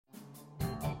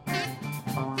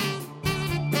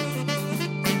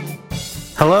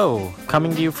Hello,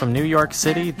 coming to you from New York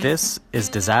City, this is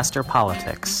Disaster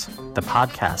Politics, the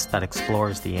podcast that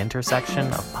explores the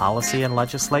intersection of policy and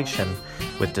legislation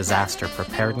with disaster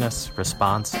preparedness,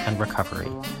 response, and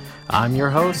recovery. I'm your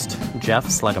host, Jeff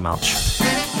Slegemelch.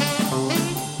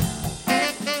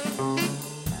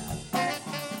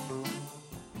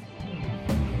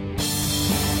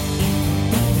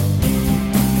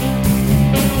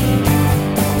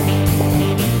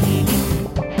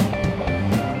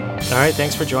 All right,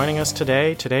 thanks for joining us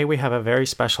today. Today we have a very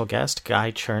special guest,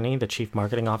 Guy Cherney, the Chief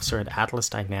Marketing Officer at Atlas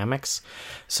Dynamics.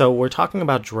 So we're talking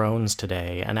about drones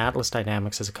today, and Atlas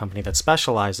Dynamics is a company that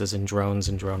specializes in drones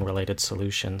and drone-related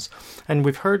solutions. And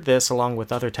we've heard this, along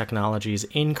with other technologies,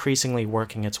 increasingly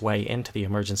working its way into the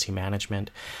emergency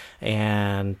management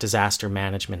and disaster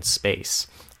management space.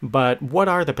 But what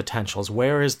are the potentials?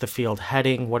 Where is the field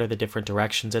heading? What are the different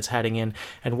directions it's heading in?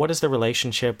 And what is the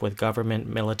relationship with government,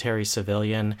 military,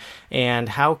 civilian? And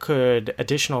how could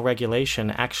additional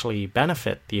regulation actually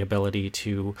benefit the ability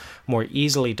to more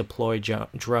easily deploy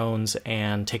drones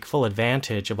and take full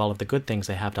advantage of all of the good things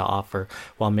they have to offer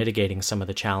while mitigating some of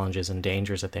the challenges and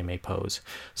dangers that they may pose?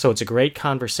 So it's a great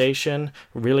conversation.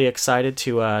 Really excited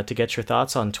to get your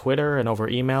thoughts on Twitter and over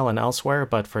email and elsewhere.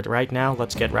 But for right now,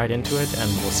 let's get right into it, and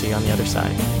we'll see you on the other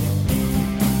side.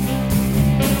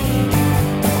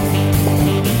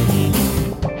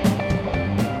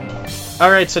 All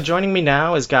right, so joining me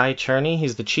now is Guy Cherney.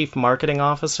 He's the Chief Marketing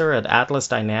Officer at Atlas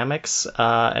Dynamics,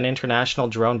 an international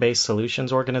drone-based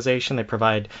solutions organization. They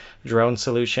provide drone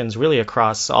solutions really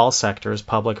across all sectors,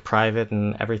 public, private,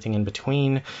 and everything in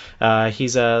between.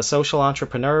 He's a social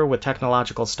entrepreneur with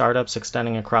technological startups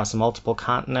extending across multiple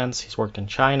continents. He's worked in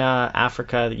China,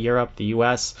 Africa, Europe, the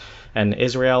U.S., and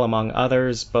Israel, among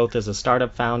others, both as a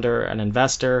startup founder, an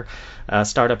investor, a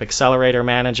startup accelerator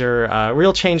manager.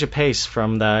 Real change of pace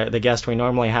from the guest we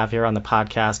normally have here on the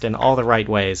podcast in all the right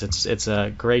ways. It's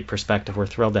a great perspective. We're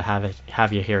thrilled to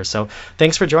have you here. So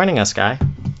thanks for joining us, Guy.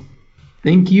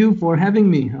 Thank you for having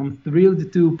me. I'm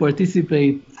thrilled to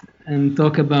participate and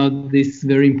talk about this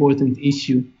very important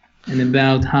issue and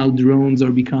about how drones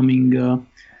are becoming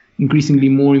increasingly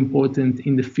more important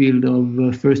in the field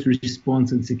of first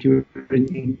response and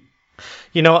security.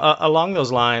 You know, along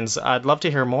those lines, I'd love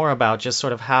to hear more about just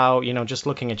sort of how, just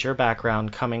looking at your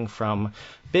background, coming from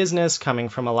business, coming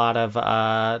from a lot of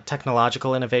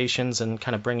technological innovations and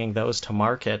kind of bringing those to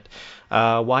market.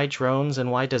 Why drones and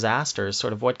why disasters?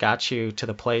 Sort of what got you to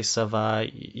the place of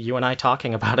you and I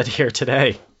talking about it here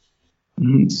today?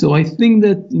 So I think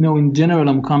that, in general,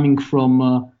 I'm coming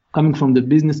from the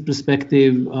business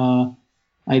perspective.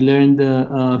 I learned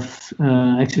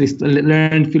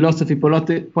learned philosophy,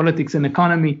 politics, and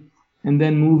economy, and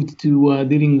then moved to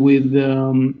dealing with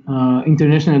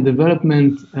international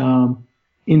development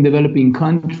in developing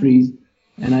countries.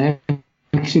 And I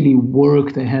actually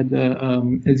worked. I had,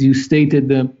 as you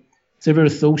stated, several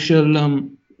social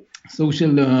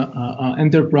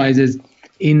enterprises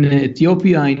in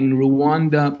Ethiopia, in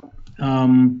Rwanda.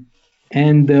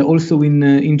 And also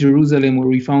in Jerusalem, where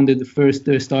we founded the first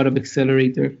startup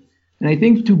accelerator. And I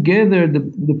think together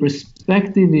the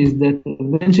perspective is that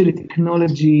eventually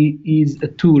technology is a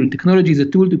tool. Technology is a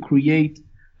tool to create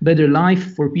better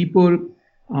life for people,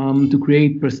 to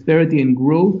create prosperity and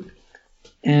growth.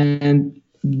 And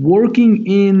working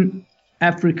in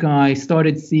Africa, I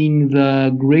started seeing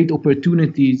the great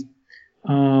opportunities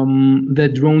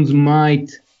that drones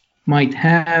might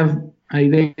have. I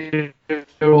later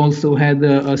also had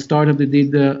a startup that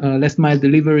did last mile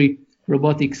delivery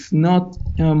robotics, not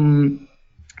in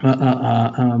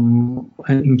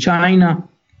China.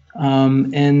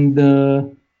 And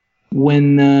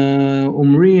when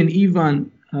Omri and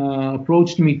Ivan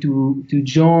approached me to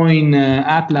join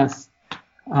Atlas,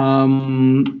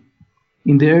 in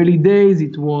the early days,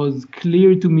 it was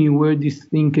clear to me where this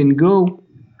thing can go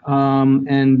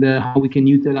and how we can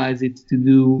utilize it to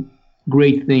do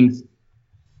great things.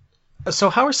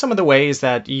 So how are some of the ways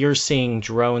that you're seeing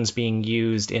drones being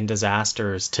used in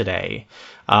disasters today,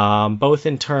 both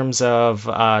in terms of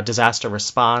disaster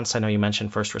response? I know you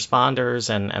mentioned first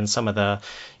responders and some of the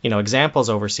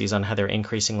examples overseas on how they're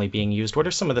increasingly being used. What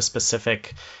are some of the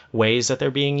specific ways that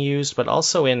they're being used, but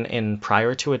also in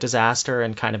prior to a disaster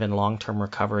and kind of in long-term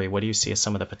recovery? What do you see as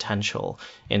some of the potential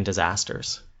in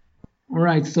disasters? All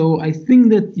right. So I think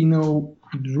that,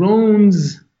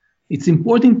 drones, it's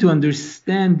important to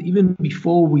understand, even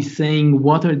before we saying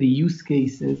what are the use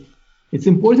cases, it's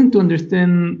important to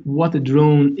understand what a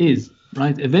drone is,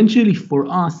 right? Eventually for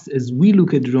us, as we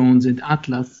look at drones at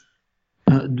Atlas,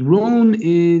 drone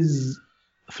is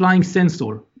a flying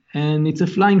sensor, and it's a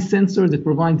flying sensor that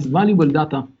provides valuable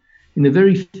data in a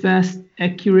very fast,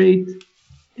 accurate,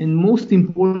 and most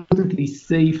importantly,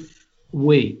 safe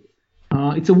way.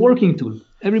 It's a working tool.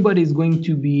 Everybody is going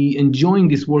to be enjoying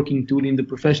this working tool in the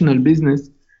professional business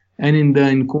and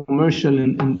in commercial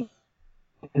and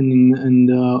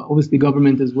obviously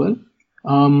government as well.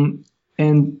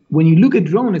 And when you look at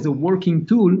drone as a working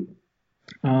tool,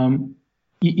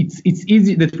 it's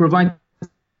easy that provides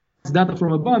data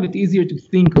from above. It's easier to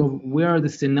think of where are the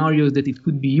scenarios that it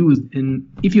could be used. And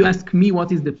if you ask me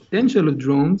what is the potential of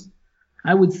drones,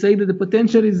 I would say that the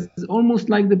potential is almost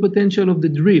like the potential of the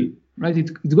drill, right?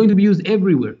 It's going to be used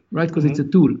everywhere, right? Because it's a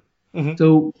tool.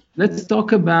 So let's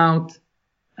talk about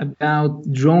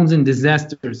drones and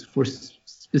disasters for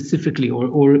specifically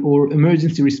or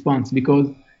emergency response, because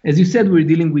as you said, we're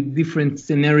dealing with different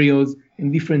scenarios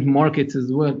in different markets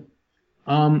as well.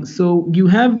 So you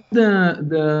have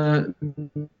the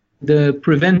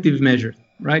preventive measures,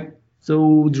 right?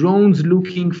 So drones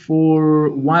looking for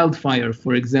wildfire,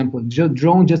 for example,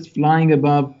 drone just flying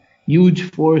above huge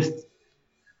forests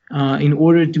in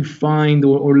order to find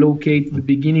or locate the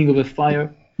beginning of a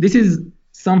fire. This is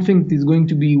something that is going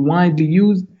to be widely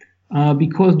used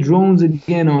because drones,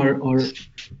 again, are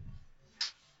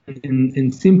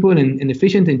and simple and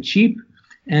efficient and cheap,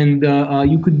 and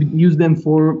you could use them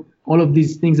for all of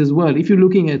these things as well. If you're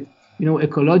looking at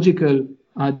ecological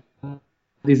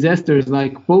disasters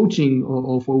like poaching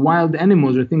or for wild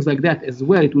animals or things like that as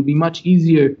well, it would be much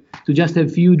easier to just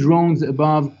have few drones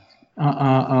above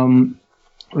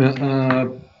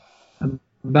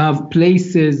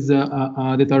places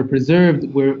that are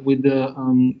preserved with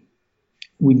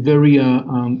very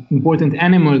important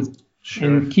animals. Sure.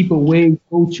 And keep away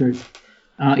poachers.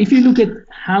 If you look at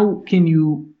how can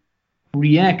you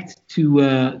react to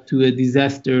a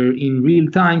disaster in real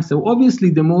time, so obviously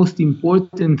the most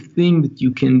important thing that you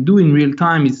can do in real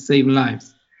time is save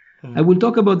lives. I will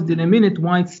talk about it in a minute,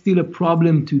 why it's still a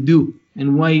problem to do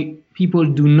and why people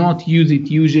do not use it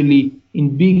usually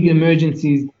in big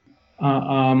emergencies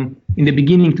in the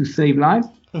beginning to save lives.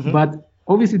 But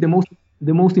obviously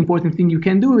the most important thing you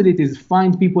can do with it is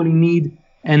find people in need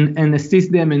and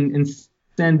assist them and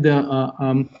send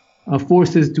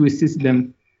forces to assist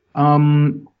them.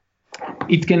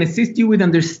 It can assist you with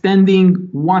understanding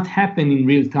what happened in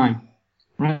real time,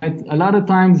 right? A lot of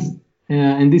times,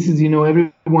 and this is,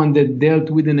 everyone that dealt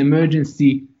with an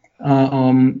emergency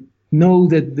know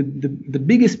that the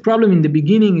biggest problem in the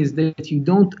beginning is that you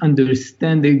don't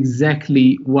understand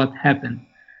exactly what happened.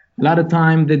 A lot of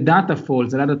time the data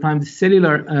falls. A lot of time the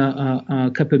cellular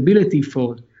capability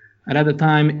falls. A lot of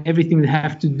time, everything that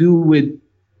has to do with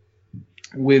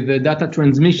the data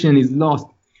transmission is lost.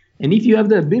 And if you have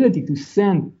the ability to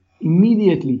send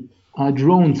immediately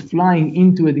drones flying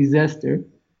into a disaster,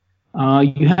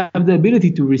 you have the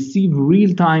ability to receive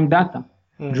real-time data.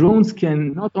 Drones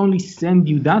can not only send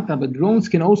you data, but drones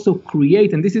can also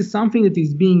create, and this is something that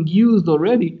is being used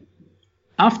already.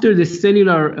 After the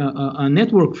cellular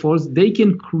network falls, they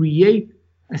can create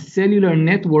a cellular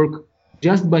network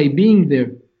just by being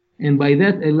there. And by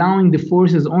that, allowing the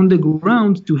forces on the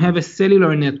ground to have a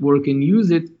cellular network and use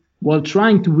it while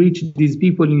trying to reach these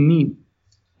people in need.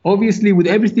 Obviously, with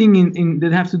everything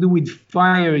that has to do with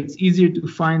fire, it's easier to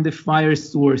find the fire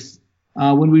source.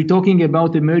 When we're talking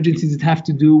about emergencies that have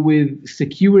to do with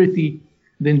security,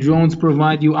 then drones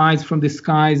provide you eyes from the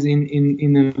skies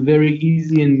in a very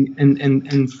easy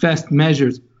and fast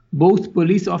measures. Both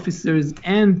police officers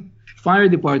and fire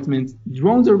departments,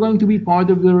 drones are going to be part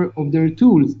of their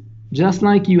tools. Just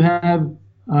like you have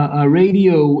a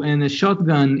radio and a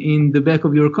shotgun in the back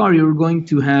of your car, you're going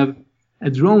to have a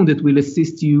drone that will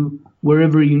assist you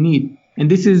wherever you need. And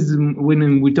this is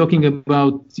when we're talking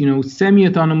about,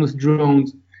 semi-autonomous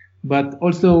drones, but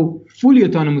also fully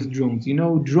autonomous drones.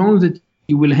 Drones that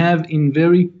you will have in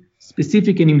very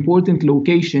specific and important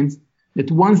locations that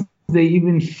once they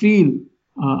even feel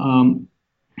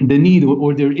the need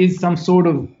or there is some sort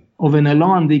of an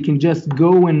alarm, they can just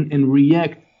go and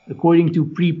react according to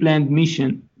pre-planned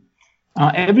mission.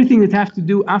 Everything that has to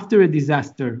do after a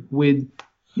disaster with,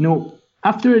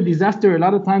 after a disaster, a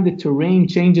lot of time the terrain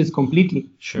changes completely.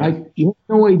 Sure. Right? You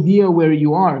have no idea where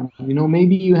you are.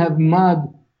 Maybe you have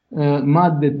mud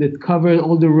that cover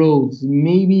all the roads,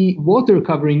 maybe water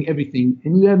covering everything,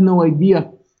 and you have no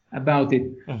idea about it.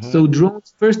 So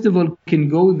drones, first of all, can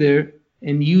go there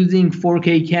and using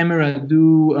 4K camera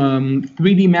do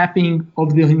 3D mapping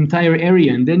of the entire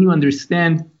area, and then you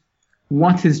understand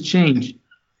what has changed.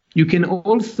 You can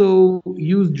also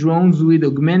use drones with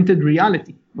augmented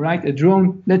reality, right? A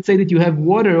drone, let's say that you have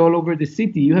water all over the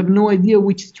city. You have no idea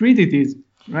which street it is,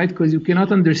 right? Because you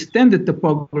cannot understand the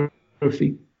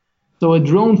topography. So a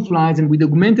drone flies, and with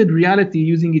augmented reality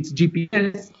using its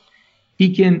GPS,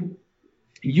 he can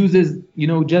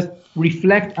just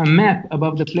reflect a map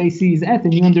above the place he is at,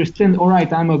 and you understand, all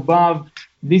right, I'm above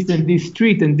this and this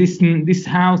street, and this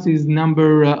house is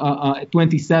number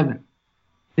 27.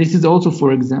 This is also,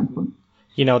 for example.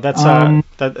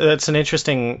 That's an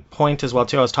interesting point as well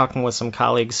too. I was talking with some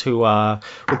colleagues who were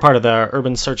part of the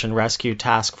urban search and rescue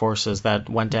task forces that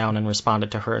went down and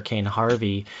responded to Hurricane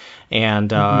Harvey, and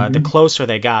the closer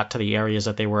they got to the areas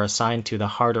that they were assigned to, the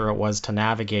harder it was to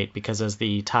navigate, because as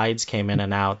the tides came in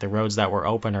and out, the roads that were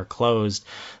open or closed,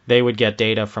 they would get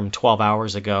data from 12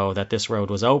 hours ago that this road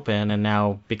was open, and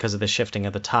now because of the shifting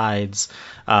of the tides,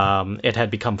 it had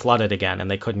become flooded again,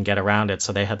 and they couldn't get around it,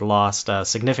 so they had lost a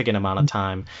significant amount of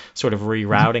time sort of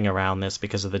rerouting around this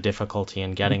because of the difficulty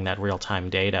in getting that real-time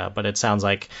data. But it sounds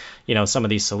like, some of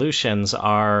these solutions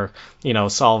are,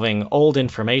 solving old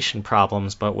information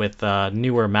problems, but with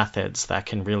newer methods that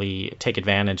can really take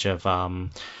advantage of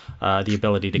the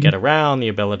ability to get around, the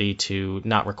ability to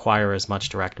not require as much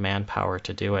direct manpower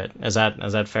to do it. Is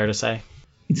that fair to say?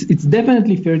 It's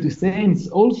definitely fair to say, and it's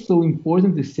also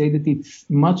important to say that it's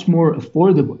much more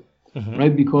affordable. Mm-hmm.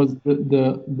 Right, because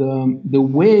the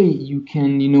way you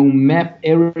can map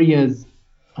areas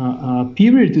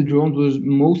period to drones was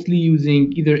mostly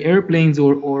using either airplanes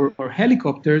or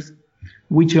helicopters,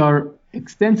 which are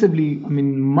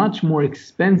much more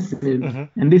expensive, mm-hmm.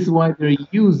 and this is why they're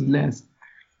used less.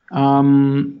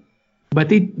 But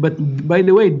by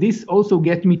the way, this also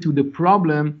gets me to the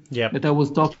problem that I was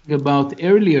talking about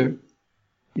earlier.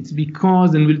 It's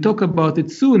because, and we'll talk about it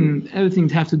soon, everything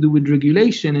has to do with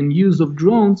regulation and use of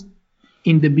drones.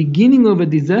 In the beginning of a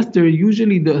disaster,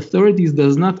 usually the authorities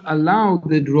does not allow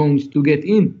the drones to get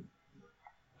in,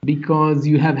 because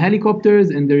you have helicopters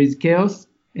and there is chaos,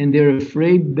 and they're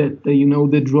afraid that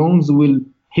the drones will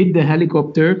hit the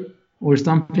helicopter or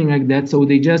something like that. So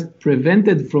they just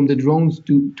prevented from the drones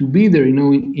to be there.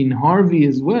 In Harvey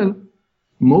as well,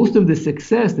 most of the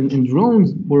success and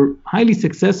drones were highly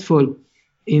successful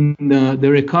in the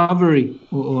recovery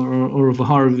or of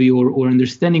Harvey or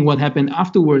understanding what happened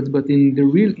afterwards, but in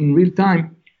real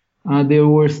time, they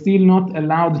were still not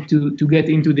allowed to get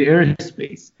into the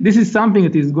airspace. This is something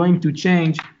that is going to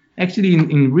change. Actually,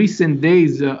 in recent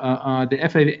days, the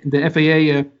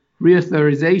FAA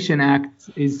Reauthorization Act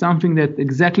is something that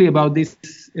exactly about this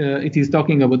it is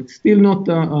talking about. It's still not.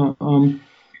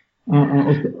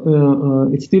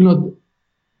 It's still not.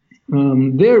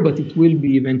 There, but it will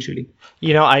be eventually.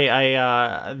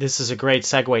 This is a great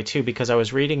segue too, because I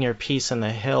was reading your piece in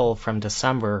The Hill from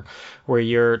December, where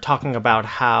you're talking about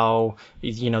how,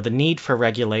 the need for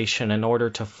regulation in order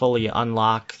to fully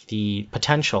unlock the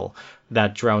potential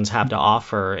that drones have to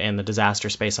offer in the disaster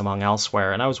space among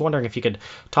elsewhere. And I was wondering if you could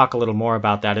talk a little more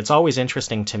about that. It's always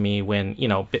interesting to me when,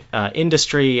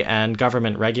 industry and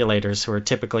government regulators, who are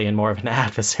typically in more of an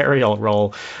adversarial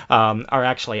role, are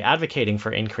actually advocating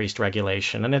for increased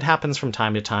regulation. And it happens from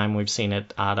time to time. We've seen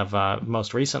it out of,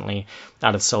 most recently,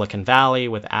 out of Silicon Valley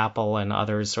with Apple and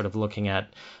others sort of looking at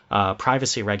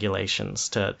privacy regulations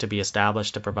to be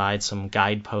established to provide some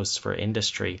guideposts for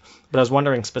industry. But I was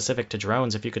wondering, specific to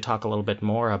drones, if you could talk a little bit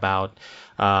more about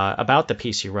the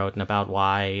piece you wrote and about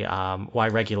why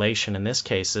regulation in this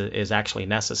case is actually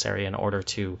necessary in order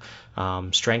to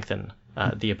strengthen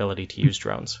the ability to use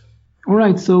drones. All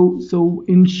right. So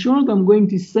in short, I'm going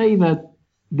to say that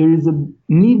there is a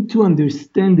need to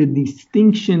understand the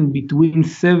distinction between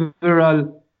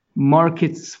several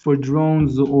markets for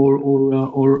drones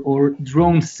or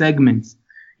drone segments.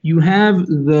 You have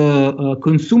the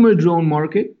consumer drone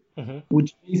market, mm-hmm.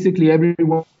 which basically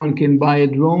everyone can buy a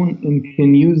drone and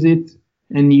can use it,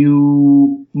 and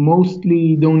you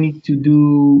mostly don't need to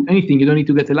do anything. You don't need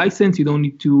to get a license. You don't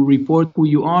need to report who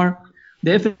you are.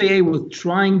 The FAA was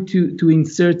trying to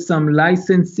insert some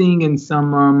licensing and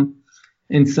some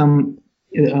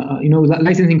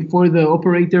licensing for the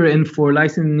operator and for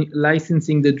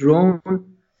licensing the drone,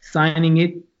 signing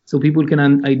it so people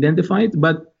can identify it.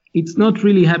 But it's not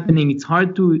really happening. It's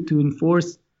hard to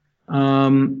enforce,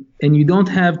 and you don't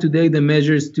have today the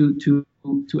measures to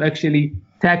actually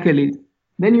tackle it.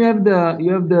 Then you have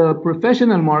the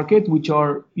professional market, which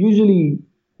are usually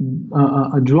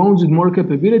drones with more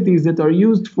capabilities that are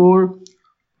used for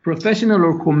professional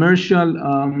or commercial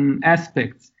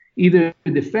aspects. Either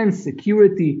defense,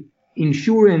 security,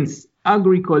 insurance,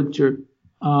 agriculture,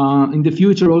 in the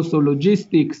future also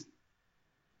logistics.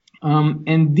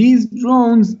 And these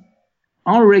drones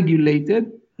are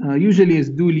regulated, usually as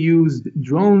dual-use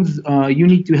drones. You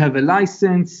need to have a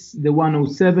license, the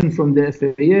 107 from the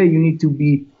FAA. You need to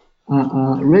be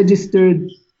registered.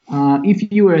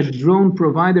 If you are a drone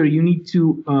provider, you need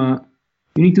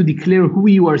to declare who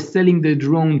you are selling the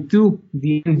drone to,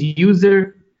 the end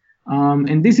user,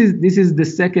 and this is the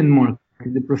second market,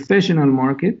 the professional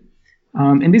market,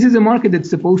 and this is a market that's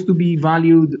supposed to be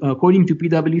valued, according to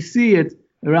PwC, at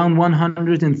around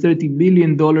 $130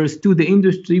 billion to the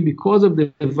industry because of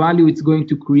the value it's going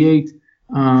to create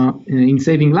in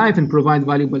saving life and provide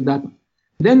valuable data.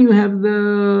 Then you have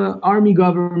the army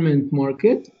government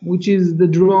market, which is the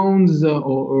drones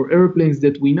or airplanes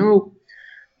that we know.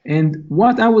 And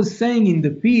what I was saying in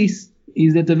the piece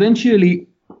is that eventually,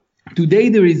 today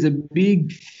there is a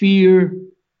big fear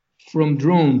from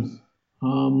drones.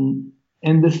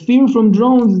 And the fear from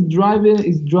drones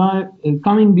is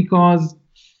coming because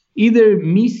either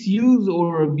misuse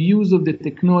or abuse of the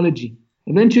technology.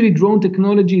 Eventually, drone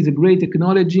technology is a great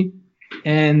technology.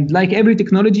 And like every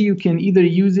technology, you can either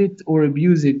use it or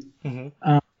abuse it.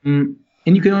 And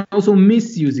you can also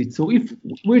misuse it. So if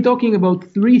we're talking about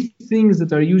three things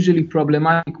that are usually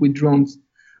problematic with drones,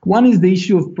 one is the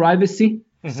issue of privacy.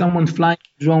 Someone flying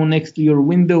a drone next to your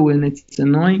window and it's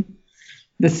annoying.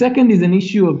 The second is an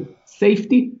issue of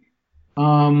safety.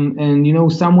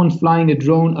 And, someone flying a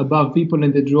drone above people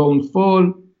and the drone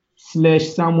fall, /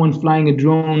 someone flying a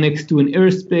drone next to an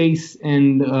airspace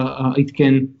and it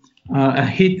can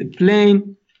hit a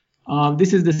plane.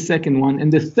 This is the second one.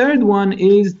 And the third one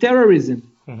is terrorism.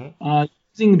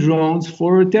 Using drones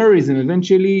for terrorism.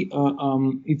 Eventually,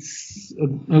 it's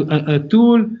a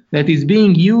tool that is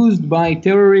being used by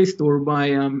terrorists or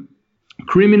by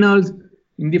criminals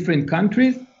in different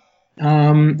countries.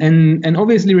 And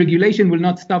obviously, regulation will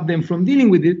not stop them from dealing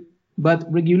with it, but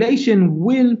regulation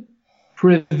will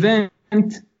prevent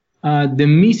the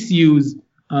misuse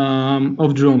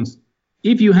of drones.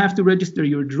 If you have to register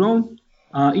your drone,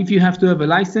 if you have to have a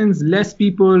license, less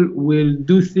people will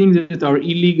do things that are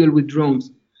illegal with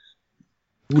drones.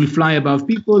 Will fly above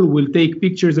people, will take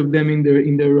pictures of them in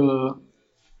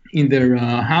their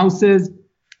houses,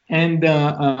 and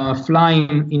fly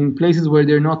in places where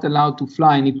they're not allowed to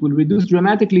fly, and it will reduce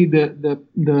dramatically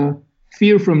the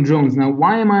fear from drones. Now,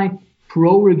 why am I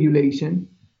pro-regulation?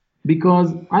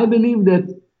 Because I believe that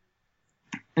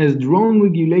as drone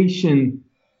regulation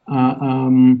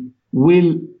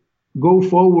will go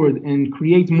forward and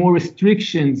create more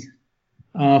restrictions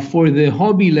for the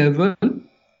hobby level,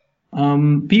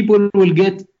 people will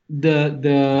get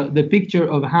the picture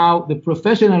of how the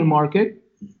professional market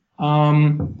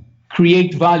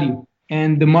create value,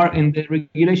 and the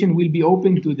regulation will be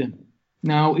open to them.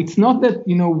 Now, it's not that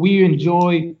we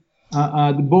enjoy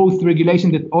both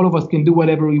regulation, that all of us can do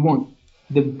whatever we want.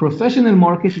 The professional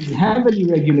market is heavily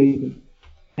regulated,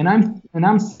 and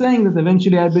I'm saying that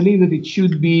eventually I believe that it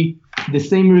should be the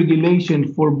same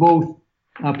regulation for both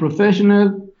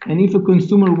professional, and if a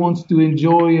consumer wants to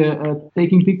enjoy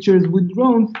taking pictures with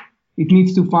drones, it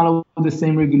needs to follow the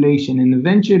same regulation. And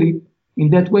eventually, in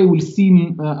that way, we'll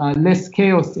see less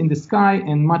chaos in the sky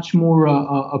and much more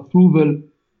approval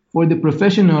for the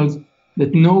professionals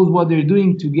that knows what they're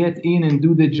doing to get in and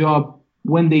do the job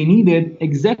when they need it,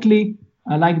 exactly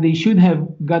like they should have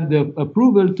got the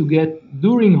approval to get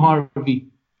during Harvey,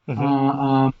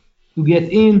 to get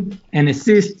in and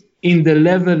assist in the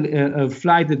level of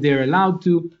flight that they're allowed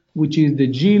to, which is the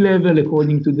G level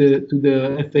according to the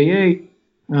FAA.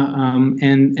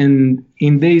 And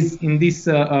in this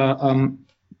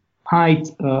height,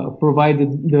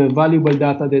 provided the valuable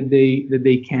data that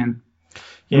they can.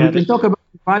 Yeah, we can talk about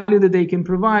the value that they can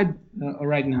provide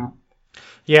right now.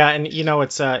 Yeah, and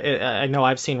it's I know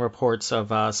I've seen reports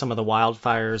of some of the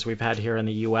wildfires we've had here in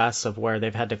the U.S. of where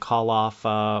they've had to call off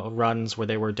runs where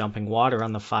they were dumping water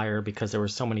on the fire because there were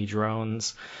so many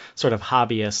drones, sort of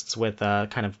hobbyists with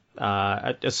kind of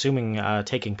assuming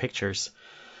taking pictures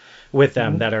with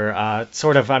them that are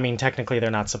technically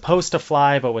they're not supposed to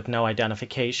fly, but with no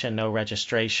identification, no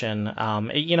registration.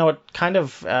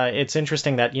 It's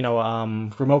interesting that,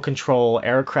 remote control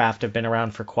aircraft have been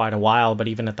around for quite a while, but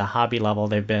even at the hobby level,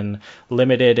 they've been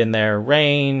limited in their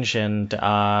range and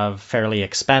fairly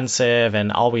expensive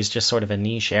and always just sort of a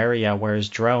niche area, whereas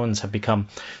drones have become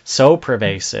so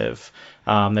pervasive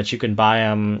that you can buy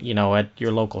them, at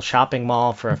your local shopping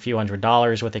mall for a few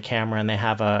 $100s with a camera, and they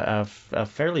have a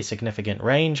fairly significant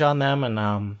range on them.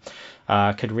 And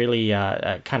could really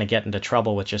kind of get into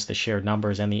trouble with just the sheer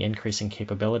numbers and the increasing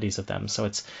capabilities of them. So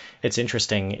it's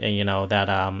interesting,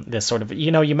 that this sort of,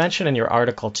 you mentioned in your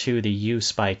article too the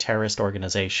use by terrorist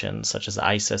organizations such as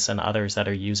ISIS and others that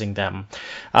are using them.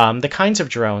 The kinds of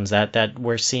drones that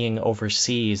we're seeing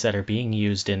overseas that are being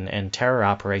used in terror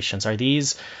operations, are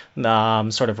these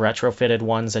sort of retrofitted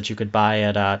ones that you could buy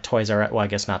at Toys R Us? Well, I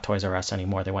guess not Toys R Us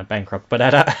anymore; they went bankrupt. But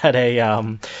at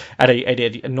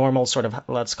a normal sort of,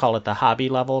 let's call it the hobby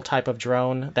level type of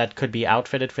drone that could be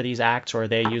outfitted for these acts, or are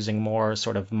they using more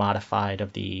sort of modified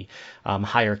of the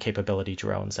higher capability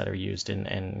drones that are used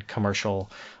in commercial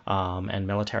and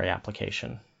military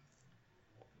application?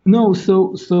 No,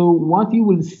 so what you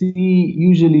will see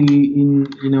usually in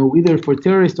either for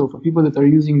terrorists or for people that are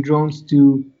using drones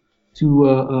to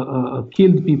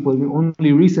kill people.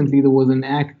 Only recently there was an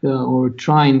act or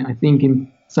trying, I think,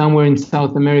 somewhere in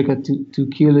South America to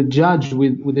kill a judge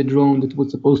with a drone that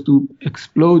was supposed to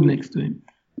explode next to him.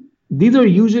 These are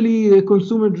usually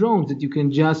consumer drones that you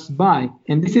can just buy,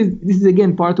 and this is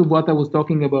again part of what I was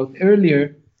talking about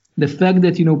earlier. The fact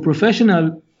that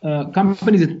professional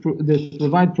companies that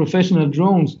provide professional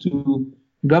drones to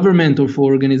government or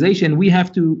for organization, we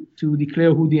have to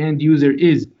declare who the end user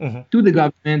is to the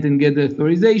government and get the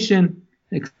authorization,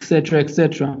 etc.,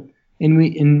 etc.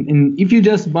 And if you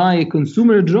just buy a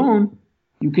consumer drone,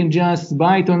 you can just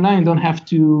buy it online. Don't have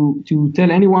to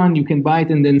tell anyone. You can buy it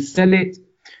and then sell it.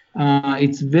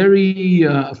 It's very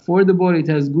affordable. It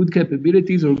has good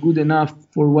capabilities or good enough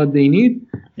for what they need.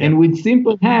 Yeah. And with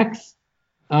simple hacks,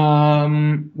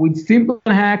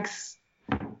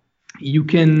 you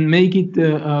can make it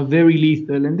very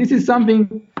lethal. And this is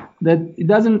something that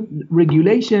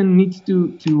regulation needs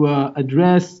to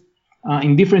address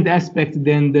in different aspects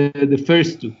than the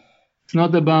first two. It's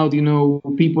not about,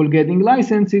 people getting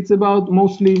licensed. It's about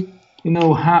mostly,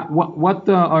 what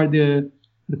are the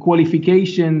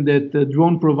qualification that the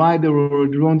drone provider or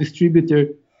drone distributor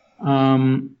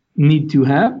need to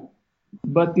have.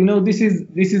 But, this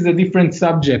is a different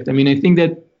subject. I mean, I think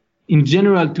that in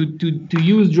general, to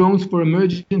use drones for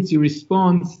emergency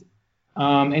response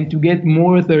and to get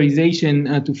more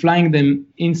authorization to flying them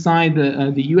inside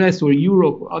the US or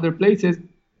Europe or other places,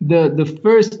 the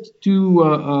first two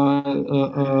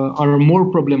are more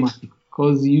problematic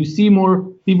because you see more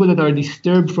people that are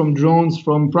disturbed from drones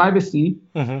from privacy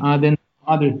than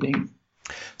other things.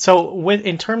 So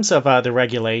in terms of the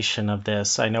regulation of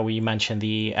this, I know you mentioned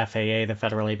the FAA, the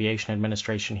Federal Aviation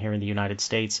Administration here in the United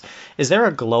States. Is there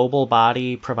a global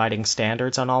body providing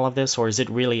standards on all of this, or is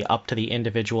it really up to the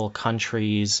individual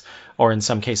countries, or in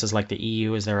some cases like the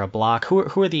EU, is there a block? Who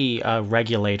are the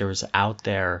regulators out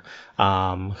there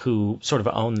who sort of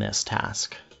own this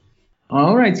task?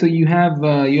 All right, so you have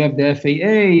the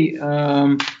FAA,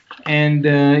 and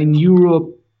in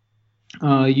Europe,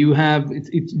 you have,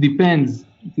 it depends.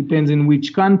 It depends in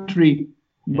which country,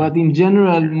 but in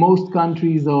general, most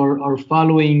countries are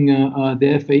following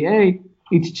the FAA.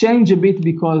 It's changed a bit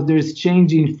because there's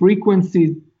change in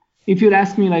frequencies. If you'd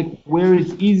ask me like where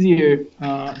it's easier,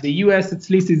 the US at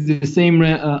least is the same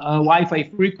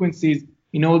Wi-Fi frequencies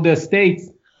in all the states,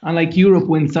 unlike Europe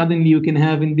when suddenly you can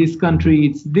have in this country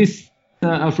it's this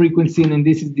frequency and then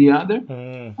this is the other.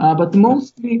 But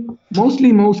mostly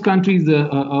most countries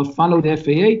follow the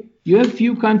FAA. You have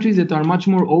few countries that are much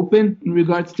more open in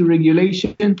regards to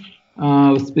regulation,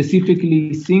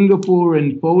 specifically Singapore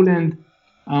and Poland.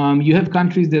 You have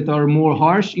countries that are more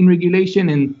harsh in regulation,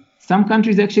 and some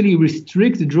countries actually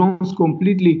restrict drones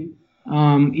completely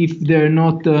if they're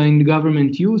not in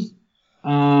government use.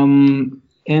 But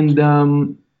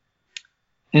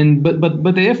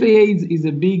the FAA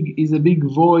is a big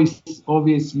voice,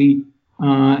 obviously,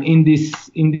 in this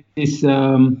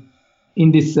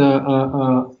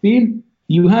field.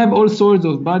 You have all sorts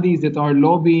of bodies that are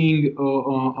lobbying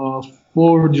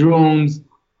for drones,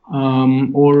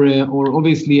 or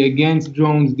obviously against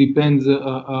drones. Depends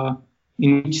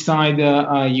in which side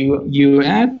you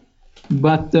at.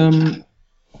 But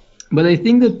I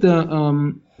think that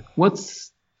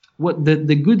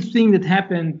the good thing that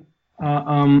happened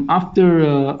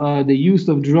after the use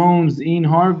of drones in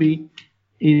Harvey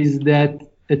is that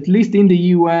at least in the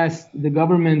US, the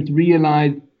government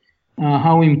realized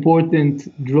how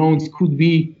important drones could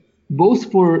be,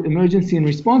 both for emergency and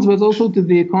response, but also to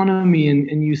the economy.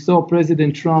 And you saw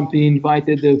President Trump, he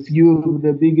invited a few of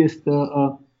the biggest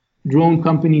drone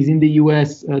companies in the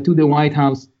US to the White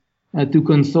House to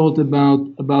consult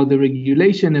about the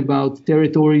regulation, about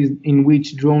territories in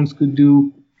which drones could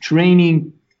do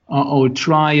training or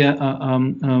try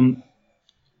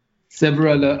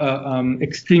several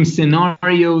extreme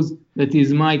scenarios that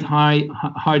is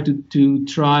hard to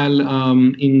trial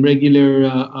in regular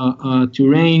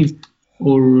terrains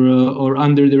or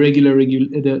under the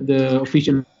the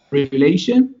official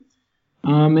regulation.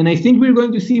 And I think we're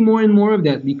going to see more and more of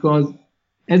that because,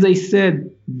 as I said,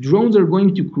 drones are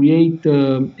going to create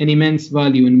an immense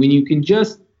value. And when you can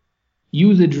just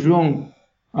use a drone,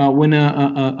 when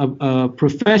a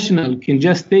professional can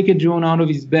just take a drone out of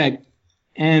his bag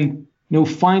and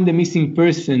find a missing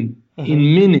person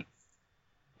in minutes,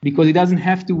 because he doesn't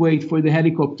have to wait for the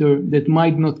helicopter that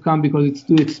might not come because it's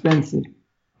too expensive,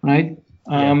 right?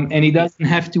 And he doesn't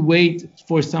have to wait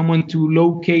for someone to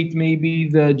locate maybe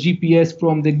the GPS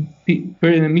from the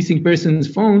missing person's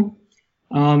phone.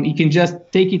 He can just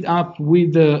take it up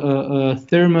with a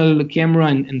thermal camera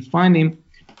and find him.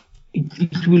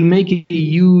 It will make a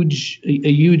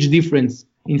huge difference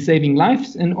in saving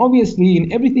lives, and obviously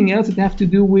in everything else that have to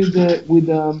do with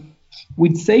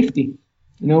safety.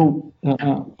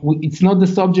 It's not the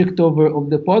subject of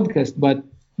the podcast, but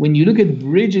when you look at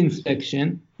bridge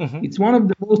inspection, it's one of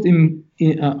the most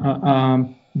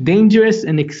dangerous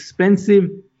and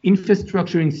expensive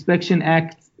infrastructure inspection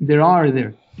acts there are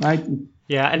there, right?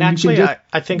 Yeah, and actually, I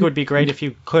think it would be great if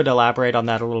you could elaborate on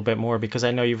that a little bit more, because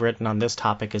I know you've written on this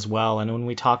topic as well. And when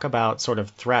we talk about sort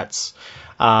of threats,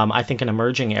 I think an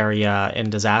emerging area in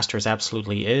disasters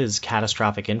absolutely is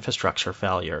catastrophic infrastructure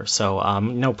failure. So,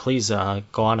 please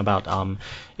go on about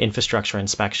infrastructure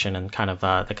inspection and kind of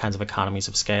the kinds of economies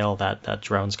of scale that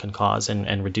drones can cause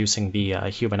and reducing the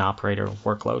human operator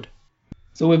workload.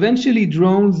 So eventually,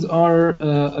 drones are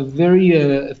a very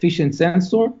efficient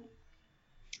sensor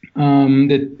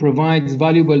that provides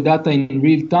valuable data in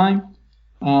real time,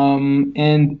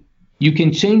 and you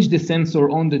can change the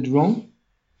sensor on the drone.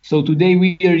 So today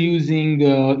we are using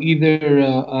either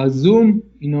a zoom,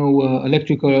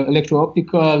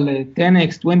 electro-optical,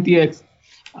 10x, 20x.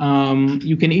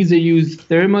 You can either use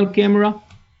thermal camera.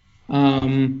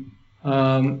 You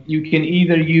can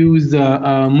either use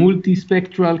a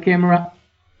multispectral camera.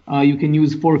 You can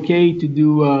use 4K to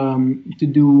do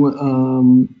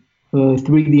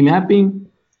 3D mapping,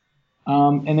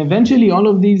 and eventually all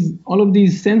of these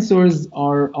sensors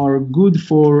are good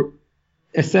for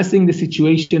assessing the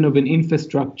situation of an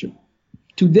infrastructure.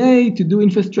 Today, to do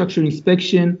infrastructure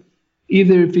inspection,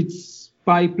 either if it's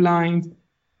pipelines,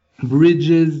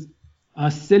 bridges,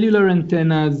 cellular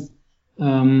antennas,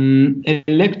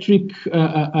 electric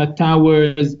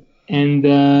towers, and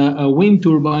wind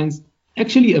turbines,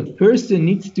 actually a person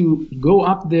needs to go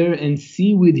up there and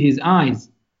see with his eyes.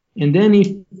 And then if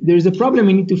there's a problem,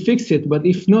 you need to fix it. But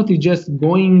if not, it's just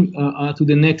going to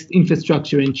the next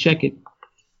infrastructure and check it.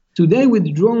 Today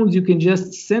with drones, you can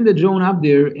just send a drone up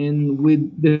there, and with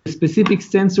the specific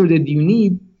sensor that you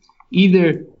need,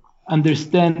 either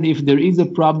understand if there is a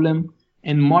problem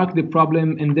and mark the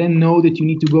problem, and then know that you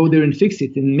need to go there and fix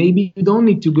it. And maybe you don't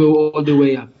need to go all the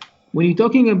way up. When you're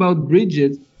talking about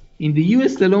bridges, in the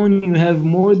US alone, you have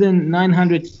more than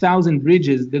 900,000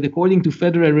 bridges that, according to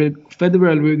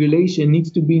federal regulation,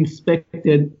 needs to be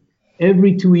inspected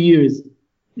every 2 years.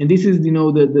 And this is,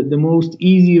 the most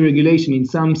easy regulation. In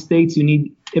some states, you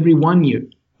need every 1 year.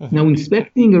 Now,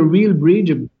 inspecting a real bridge,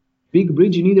 a big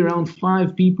bridge, you need around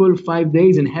 5 people, 5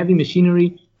 days, and heavy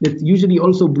machinery that usually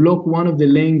also block one of the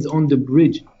lanes on the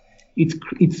bridge.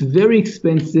 It's very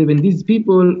expensive, and these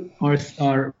people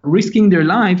are risking their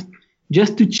lives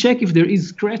just to check if there is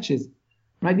scratches,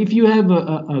 right? If you have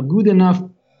a good enough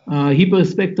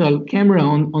hyperspectral camera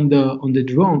on the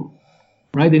drone,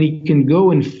 right, then you can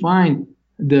go and find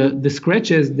the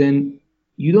scratches, then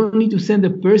you don't need to send a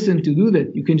person to do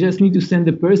that. You can just need to send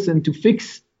a person to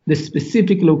fix the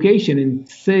specific location, and it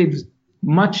saves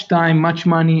much time, much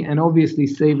money, and obviously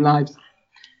save lives.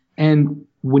 And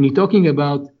when you're talking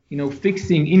about,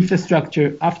 fixing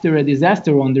infrastructure after a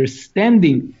disaster, or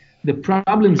understanding the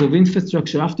problems of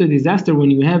infrastructure after disaster, when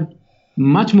you have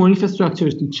much more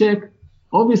infrastructures to check,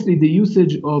 obviously the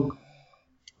usage of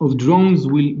drones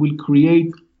will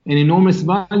create an enormous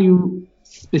value,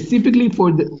 specifically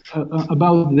for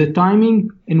about the timing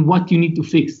and what you need to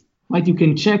fix. Right? You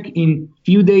can check in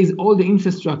few days all the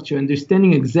infrastructure,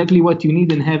 understanding exactly what you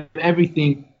need, and have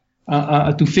everything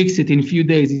to fix it in few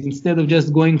days, instead of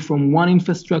just going from one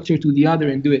infrastructure to the other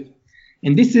and do it.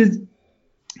 And this is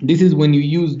when you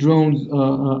use drones.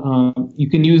 You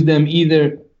can use them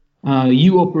either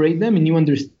you operate them and you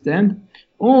understand,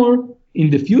 or in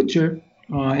the future,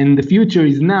 and the future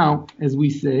is now, as we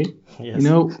say. Yes.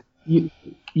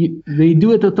 They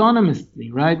do it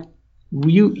autonomously, right?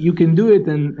 You can do it,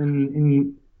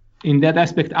 and in that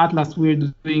aspect, Atlas, we're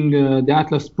doing the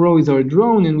Atlas Pro is our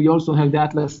drone, and we also have the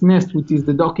Atlas Nest, which is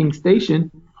the docking station.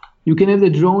 You can have the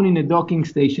drone in a docking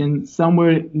station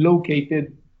somewhere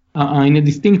located in a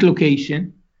distinct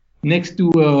location next to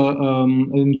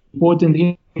an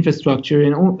important infrastructure,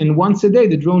 and once a day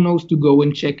the drone knows to go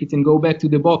and check it and go back to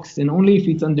the box, and only if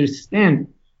it understands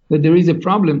that there is a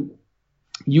problem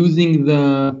using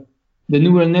the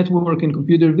neural network and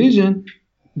computer vision,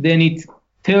 then it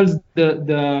tells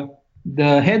the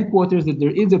headquarters that there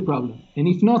is a problem, and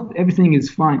if not, everything is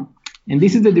fine. And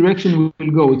this is the direction we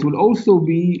will go. It will also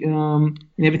be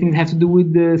everything that has to do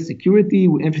with the security,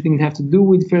 everything that has to do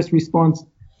with first response.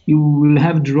 You will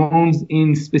have drones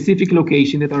in specific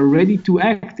locations that are ready to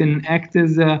act and act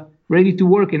as ready to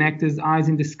work and act as eyes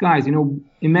in the skies.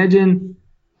 Imagine,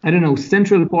 I don't know,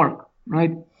 Central Park,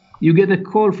 right? You get a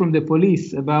call from the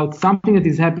police about something that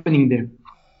is happening there.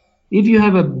 If you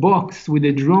have a box with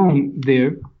a drone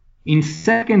there, in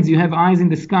seconds you have eyes in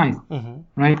the skies,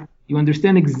 right? You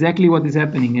understand exactly what is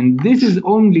happening. And this is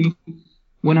only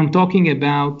when I'm talking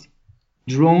about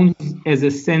drones as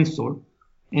a sensor.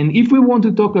 And if we want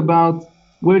to talk about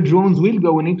where drones will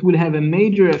go, and it will have a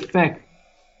major effect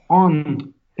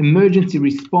on emergency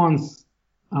response,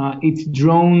 it's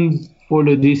drones for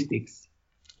logistics.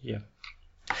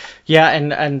 Yeah,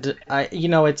 and I,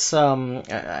 it's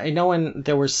I know when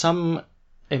there were some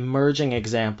emerging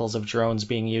examples of drones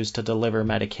being used to deliver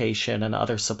medication and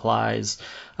other supplies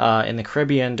in the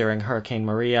Caribbean during Hurricane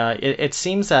Maria. It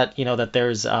seems that that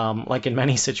there's like in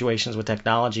many situations with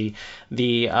technology,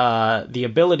 the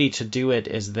ability to do it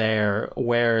is there,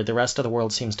 where the rest of the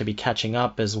world seems to be catching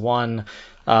up. Is one,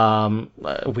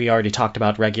 we already talked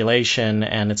about regulation,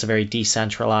 and it's a very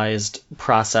decentralized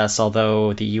process,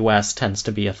 although the U.S. tends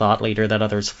to be a thought leader that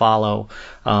others follow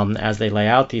as they lay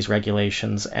out these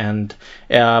regulations. And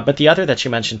but the other that you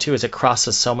mentioned too is it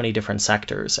crosses so many different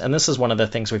sectors, and this is one of the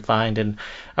things we find in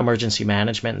emergency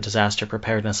management and disaster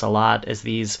preparedness a lot, is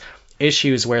these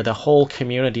issues where the whole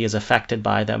community is affected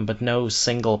by them, but no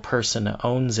single person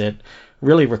owns it,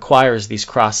 really requires these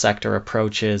cross-sector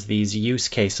approaches, these use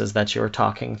cases that you're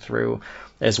talking through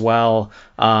as well,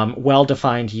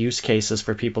 well-defined use cases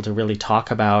for people to really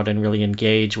talk about and really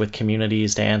engage with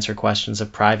communities to answer questions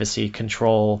of privacy,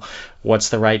 control, what's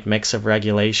the right mix of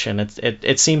regulation.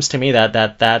 It seems to me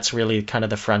that that's really kind of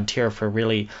the frontier for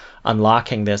really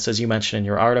unlocking this, as you mentioned in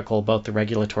your article, both the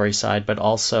regulatory side, but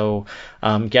also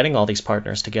getting all these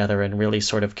partners together and really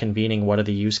sort of convening what are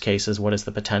the use cases, what is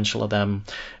the potential of them,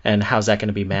 and how's that going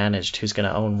to be managed, who's going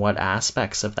to own what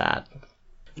aspects of that.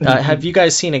 Have you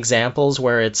guys seen examples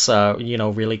where it's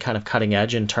really kind of cutting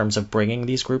edge in terms of bringing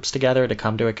these groups together to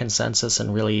come to a consensus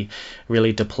and really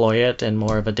deploy it in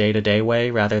more of a day-to-day way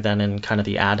rather than in kind of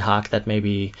the ad hoc that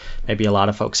maybe a lot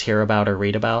of folks hear about or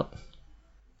read about?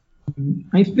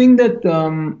 I think that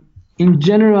in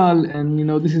general,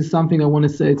 and this is something I want to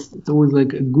say, it's always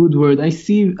like a good word. I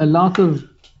see a lot of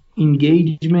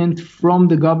engagement from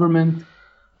the government.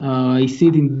 I see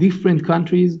it in different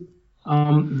countries.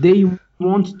 They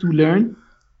want to learn.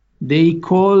 They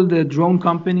call the drone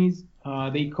companies,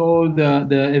 they call the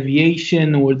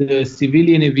aviation or the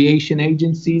civilian aviation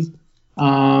agencies to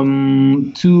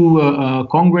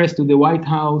Congress, to the White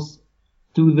House,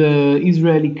 to the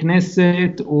Israeli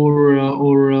Knesset,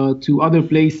 or to other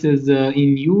places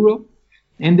in Europe,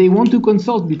 and they want to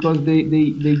consult because they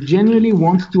genuinely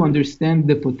want to understand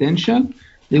the potential.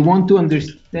 They want to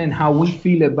understand how we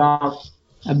feel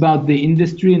about the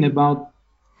industry and about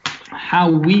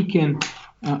how we can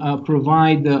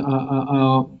provide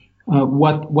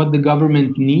what the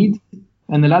government needs.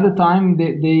 And a lot of time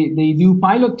they do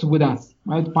pilots with us,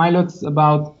 right? Pilots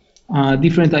about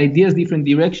different ideas, different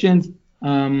directions,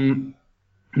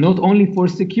 not only for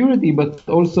security, but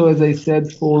also, as I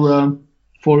said, for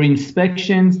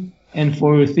inspections and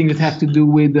for things that have to do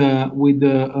with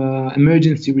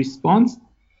emergency response.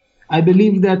 I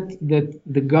believe that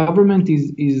the government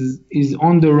is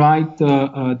on the right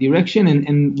direction,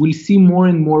 and we'll see more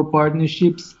and more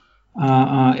partnerships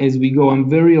as we go. I'm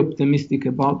very optimistic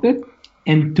about it.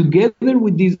 And together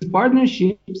with these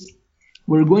partnerships,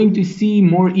 we're going to see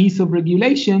more ease of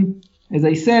regulation, as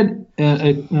I said,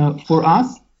 for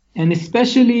us, and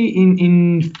especially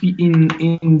in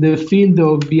the field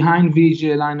of behind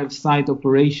visual line of sight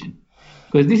operation.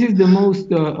 Because this is the most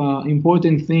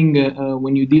important thing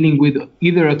when you're dealing with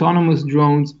either autonomous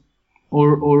drones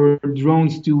or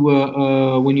drones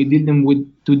when you deal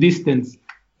them to distance,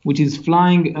 which is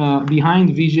flying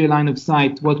behind visual line of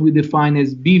sight, what we define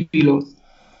as BVLOS.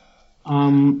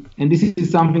 And this is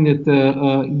something that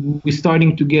we're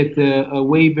starting to get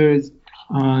waivers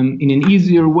in an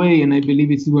easier way, and I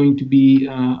believe it's going to be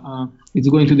it's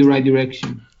going to the right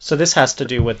direction. So this has to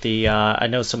do with I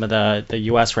know some of the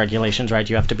U.S. regulations, right?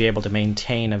 You have to be able to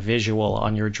maintain a visual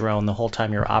on your drone the whole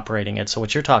time you're operating it. So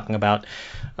what you're talking about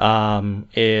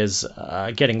is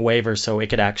getting waivers so it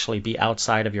could actually be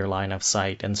outside of your line of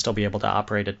sight and still be able to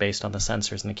operate it based on the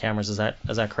sensors and the cameras. Is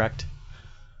that correct?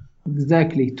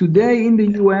 Exactly. Today in the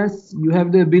U.S., you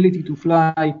have the ability to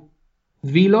fly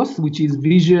VLOS, which is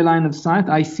visual line of sight.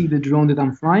 I see the drone that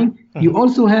I'm flying. Mm-hmm. You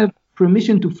also have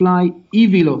permission to fly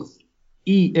eVLOS.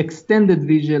 Extended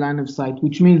visual line of sight,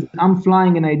 which means I'm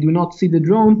flying and I do not see the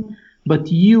drone, but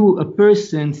you, a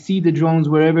person, see the drones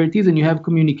wherever it is, and you have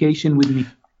communication with me.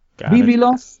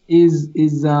 VVLOS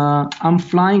is I'm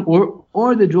flying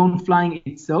or the drone flying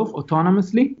itself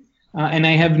autonomously, and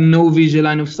I have no visual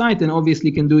line of sight, and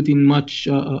obviously can do it in much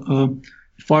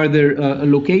farther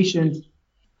locations.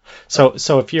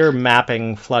 So if you're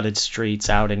mapping flooded streets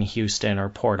out in Houston or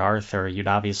Port Arthur, you'd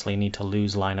obviously need to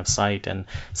lose line of sight and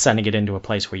sending it into a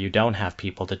place where you don't have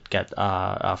people to get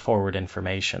forward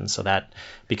information. So that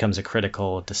becomes a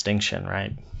critical distinction,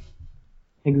 right?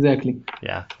 Exactly.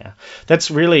 Yeah.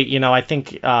 That's really, I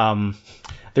think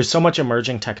there's so much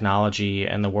emerging technology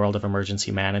in the world of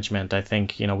emergency management. I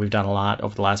think, we've done a lot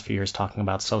over the last few years talking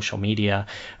about social media,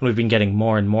 and we've been getting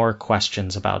more and more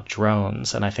questions about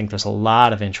drones. And I think there's a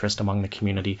lot of interest among the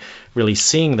community really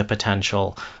seeing the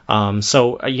potential.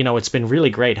 So it's been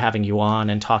really great having you on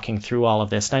and talking through all of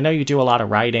this. And I know you do a lot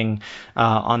of writing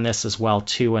on this as well,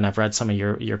 too. And I've read some of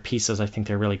your pieces. I think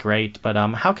they're really great. But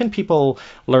how can people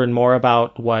learn more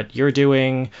about what you're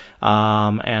doing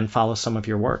and follow some of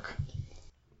your work?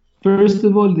 First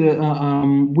of all,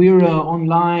 we're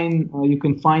online. You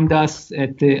can find us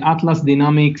at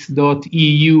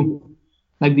atlasdynamics.eu,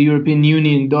 like the European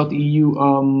Union.eu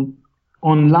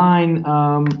online.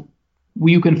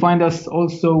 You can find us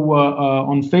also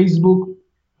on Facebook.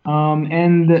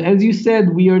 And as you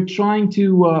said, we are trying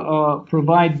to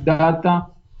provide data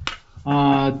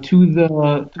to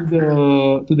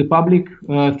the public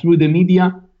through the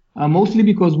media, mostly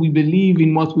because we believe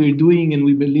in what we're doing, and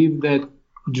we believe that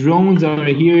drones are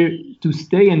here to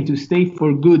stay and to stay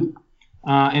for good.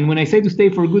 And when I say to stay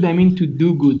for good, I mean to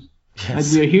do good.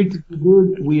 Yes. We are here to do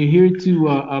good. We are here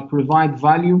to provide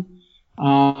value.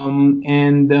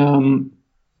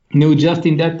 Just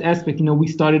in that aspect, we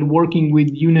started working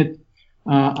with Unit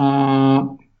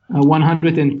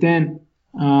 110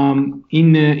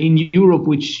 in Europe,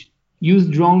 which use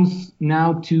drones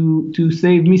now to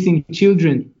save missing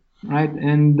children, right?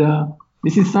 And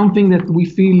this is something that we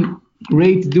feel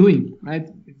great doing, right?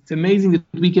 It's amazing that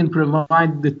we can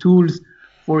provide the tools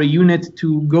for a unit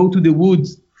to go to the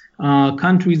woods,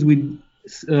 countries with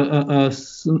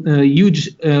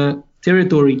huge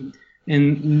territory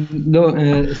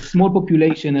and small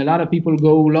population. A lot of people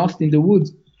go lost in the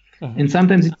woods, and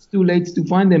sometimes it's too late to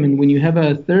find them. And when you have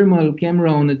a thermal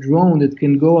camera on a drone that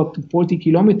can go up to 40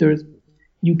 kilometers,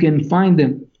 you can find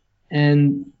them.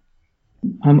 And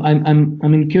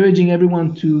I'm encouraging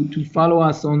everyone to follow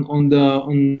us on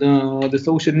the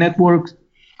social networks,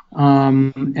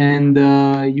 and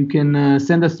you can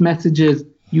send us messages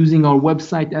using our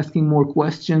website, asking more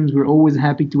questions. We're always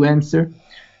happy to answer,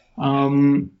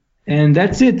 and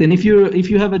that's it. And if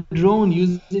you have a drone,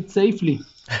 use it safely.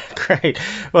 Great.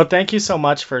 Well, thank you so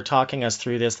much for talking us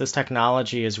through this. This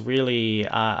technology is really,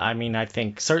 I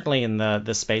think certainly in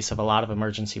the space of a lot of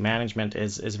emergency management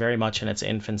is very much in its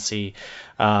infancy,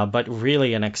 but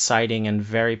really an exciting and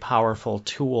very powerful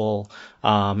tool.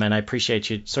 And I appreciate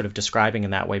you sort of describing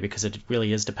in that way, because it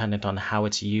really is dependent on how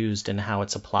it's used and how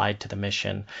it's applied to the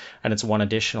mission. And it's one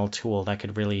additional tool that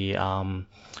could really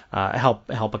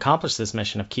help accomplish this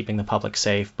mission of keeping the public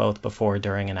safe, both before,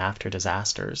 during, and after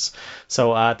disasters.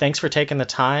 So thanks for taking the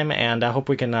time, and I hope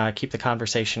we can keep the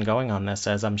conversation going on this,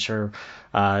 as I'm sure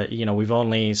we've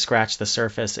only scratched the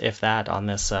surface, if that, on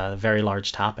this very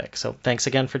large topic. So thanks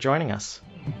again for joining us.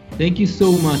 Thank you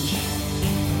so much.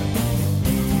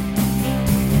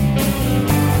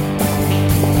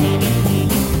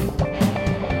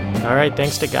 All right,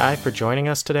 thanks to Guy for joining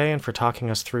us today and for talking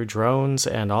us through drones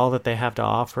and all that they have to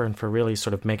offer, and for really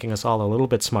sort of making us all a little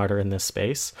bit smarter in this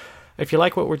space. If you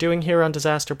like what we're doing here on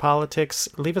Disaster Politics,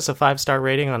 leave us a 5-star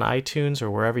rating on iTunes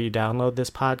or wherever you download this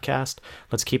podcast.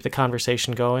 Let's keep the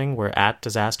conversation going. We're at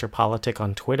Disaster Politic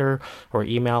on Twitter, or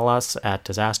email us at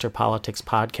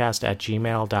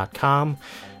disasterpoliticspodcast@gmail.com.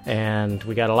 And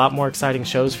we got a lot more exciting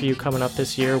shows for you coming up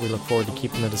this year. We look forward to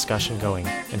keeping the discussion going.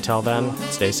 Until then,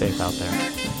 stay safe out there.